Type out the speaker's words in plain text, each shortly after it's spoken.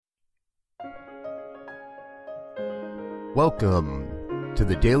Welcome to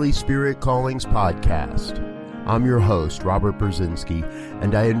the Daily Spirit Callings podcast. I'm your host, Robert Brzezinski,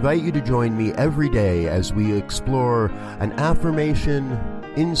 and I invite you to join me every day as we explore an affirmation,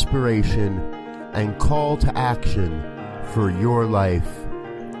 inspiration, and call to action for your life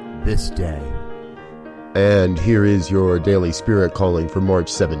this day. And here is your Daily Spirit Calling for March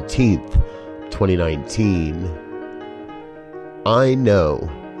 17th, 2019. I know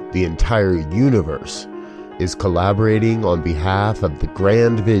the entire universe is collaborating on behalf of the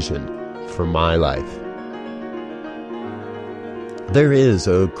grand vision for my life. There is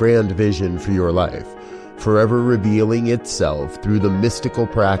a grand vision for your life, forever revealing itself through the mystical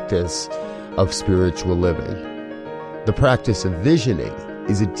practice of spiritual living. The practice of visioning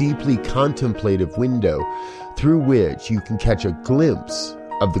is a deeply contemplative window through which you can catch a glimpse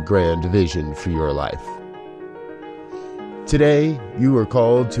of the grand vision for your life. Today, you are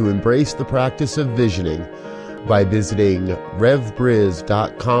called to embrace the practice of visioning by visiting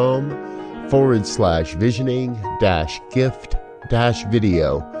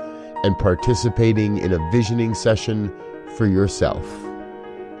revbriz.com/visioning-gift-video and participating in a visioning session for yourself.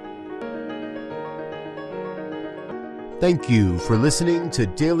 Thank you for listening to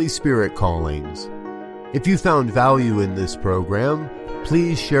Daily Spirit Callings. If you found value in this program,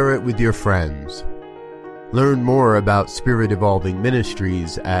 please share it with your friends. Learn more about Spirit Evolving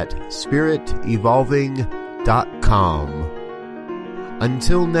Ministries at spiritevolving.com.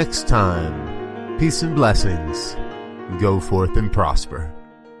 Until next time, peace and blessings. Go forth and prosper.